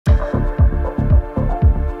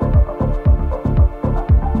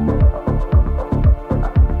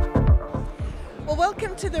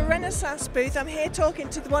to the Renesas booth. I'm here talking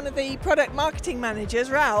to one of the product marketing managers,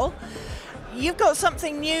 Rahul. You've got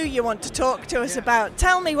something new you want to talk to us about.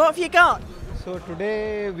 Tell me, what have you got? So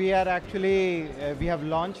today we are actually, we have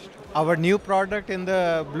launched our new product in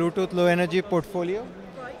the Bluetooth low energy portfolio.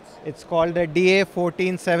 Right. It's called the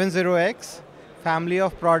DA1470x family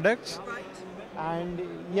of products. Right. And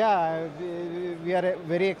yeah, we are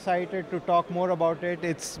very excited to talk more about it.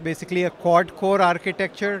 It's basically a quad core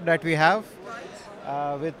architecture that we have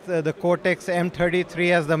with the Cortex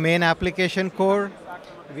M33 as the main application core.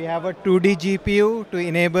 We have a 2D GPU to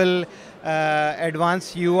enable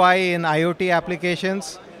advanced UI in IoT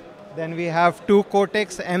applications. Then we have two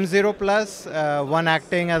Cortex M0 Plus, one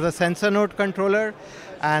acting as a sensor node controller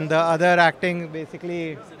and the other acting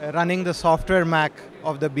basically running the software Mac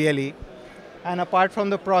of the BLE. And apart from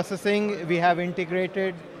the processing, we have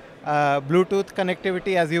integrated Bluetooth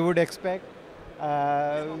connectivity as you would expect.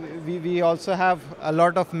 We also have a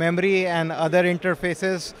lot of memory and other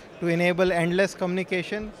interfaces to enable endless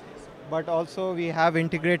communication. But also we have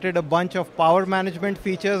integrated a bunch of power management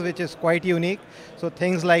features which is quite unique. So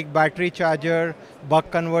things like battery charger, buck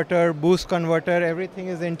converter, boost converter, everything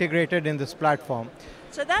is integrated in this platform.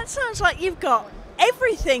 So that sounds like you've got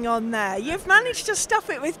everything on there. You've managed to stuff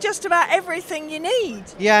it with just about everything you need.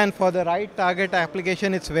 Yeah, and for the right target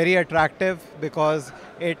application, it's very attractive because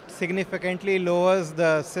it significantly lowers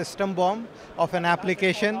the system BOM of an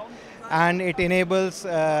application. And it enables,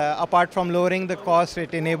 apart from lowering the cost,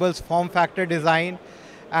 it enables form factor design.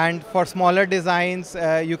 And for smaller designs,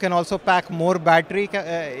 you can also pack more battery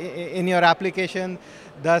in your application,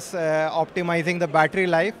 thus optimizing the battery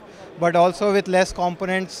life. But also with less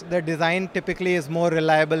components, the design typically is more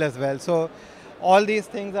reliable as well. So all these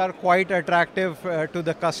things are quite attractive to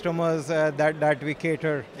the customers that we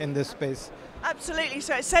cater in this space. Absolutely.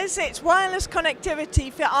 So it says it's wireless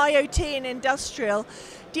connectivity for IoT and industrial.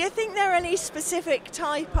 Do you think there are any specific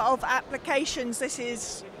type of applications this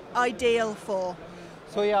is ideal for?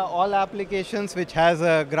 So yeah, all applications which has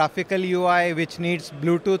a graphical UI which needs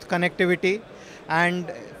Bluetooth connectivity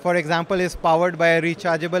and for example is powered by a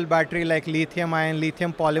rechargeable battery like lithium ion,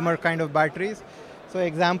 lithium polymer kind of batteries. So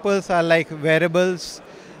examples are like wearables,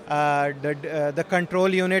 the control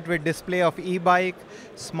unit with display of e-bike,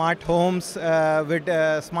 smart homes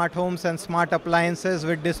smart homes and smart appliances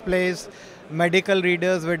with displays, medical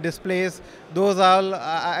readers with displays. Those all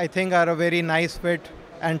I think are a very nice fit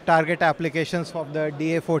and target applications of the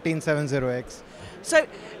DA1470x. So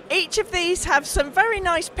each of these have some very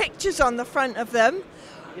nice pictures on the front of them.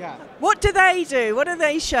 Yeah. What do they do? What are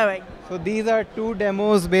they showing? So these are two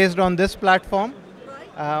demos based on this platform.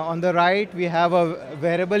 On the right, we have a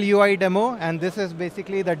wearable UI demo, and this is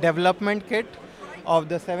basically the development kit of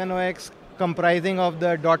the 70x comprising of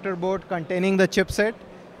the daughter board containing the chipset.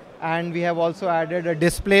 And we have also added a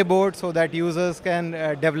display board so that users can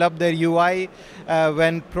develop their UI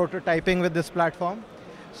when prototyping with this platform.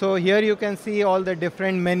 So here you can see all the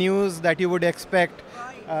different menus that you would expect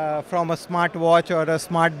from a smart watch or a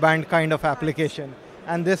smart band kind of application.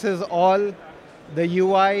 And this is all, the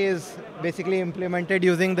UI is basically implemented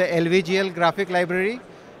using the LVGL graphic library,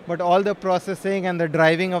 but all the processing and the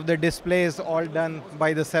driving of the display is all done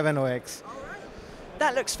by the 70x.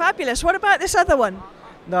 That looks fabulous. What about this other one?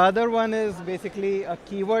 The other one is basically a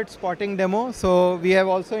keyword spotting demo. So we have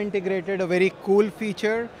also integrated a very cool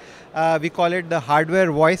feature. We call it the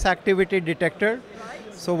hardware voice activity detector.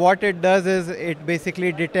 So what it does is it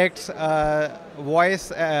basically detects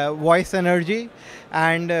voice energy,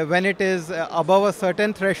 and when it is above a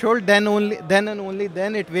certain threshold, then and only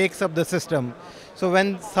then it wakes up the system. So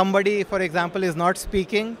when somebody, for example, is not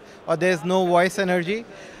speaking or there is no voice energy,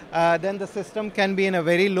 then the system can be in a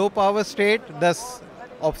very low power state, thus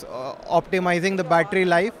optimizing the battery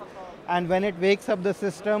life. And when it wakes up the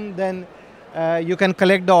system, then you can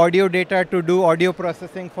collect the audio data to do audio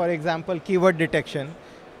processing, for example, keyword detection.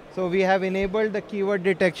 So we have enabled the keyword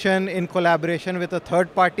detection in collaboration with a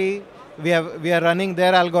third party. We are running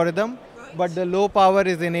their algorithm, but the low power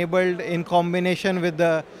is enabled in combination with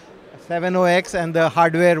the 70x and the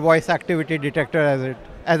hardware voice activity detector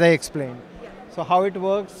as I explained. So how it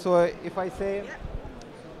works, so if I say,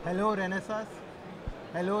 hello Renesas,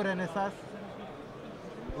 hello Renesas,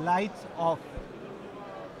 lights off,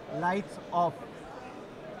 lights off.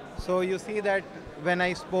 So you see that when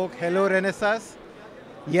I spoke hello Renesas,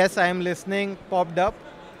 yes I am listening popped up,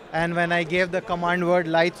 and when I gave the command word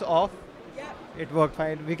lights off, it worked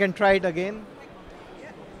fine. We can try it again.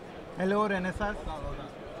 Hello Renesas,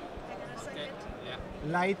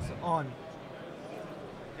 lights on.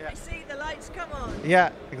 I see the lights come on.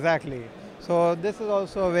 Yeah, exactly. So this is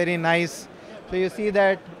also very nice. So you see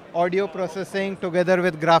that audio processing together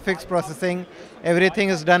with graphics processing. Everything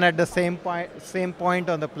is done at the same point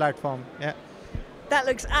on the platform. Yeah. That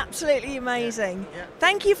looks absolutely amazing. Yeah.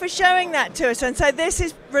 Thank you for showing that to us. And so this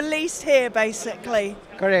is released here, basically.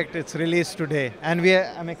 Correct. It's released today, and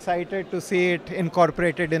I'm excited to see it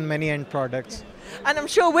incorporated in many end products. And I'm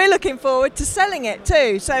sure we're looking forward to selling it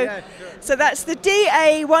too. So, yeah, sure. So that's the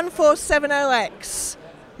DA1470X.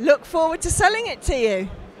 Look forward to selling it to you.